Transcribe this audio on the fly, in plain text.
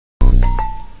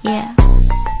Yeah,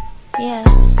 yeah.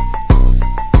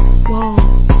 Whoa,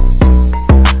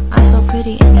 I'm so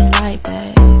pretty and he like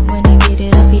that. When he get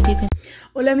it up, he deep in.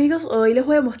 Hola amigos, hoy les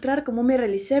voy a mostrar cómo me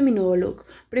realicé mi nuevo look.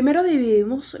 Primero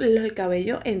dividimos el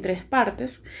cabello en tres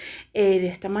partes. De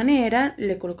esta manera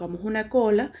le colocamos una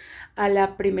cola a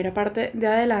la primera parte de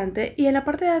adelante y en la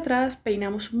parte de atrás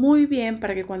peinamos muy bien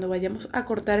para que cuando vayamos a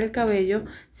cortar el cabello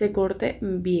se corte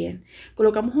bien.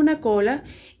 Colocamos una cola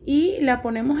y la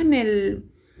ponemos en el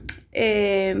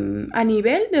a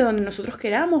nivel de donde nosotros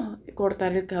queramos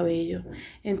cortar el cabello.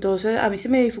 Entonces a mí se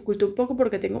me dificultó un poco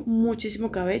porque tengo muchísimo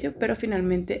cabello, pero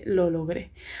finalmente lo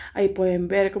logré. Ahí pueden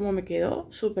ver cómo me quedó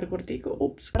súper cortico.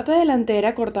 Ups. Parte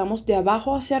delantera cortamos de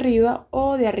abajo hacia arriba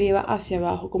o de arriba hacia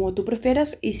abajo, como tú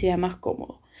prefieras y sea más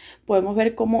cómodo. Podemos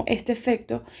ver cómo este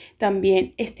efecto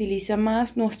también estiliza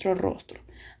más nuestro rostro.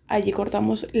 Allí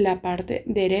cortamos la parte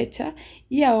derecha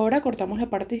y ahora cortamos la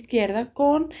parte izquierda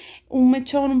con un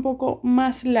mechón un poco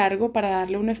más largo para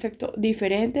darle un efecto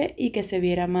diferente y que se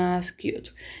viera más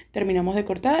cute. Terminamos de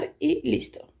cortar y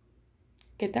listo.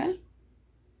 ¿Qué tal?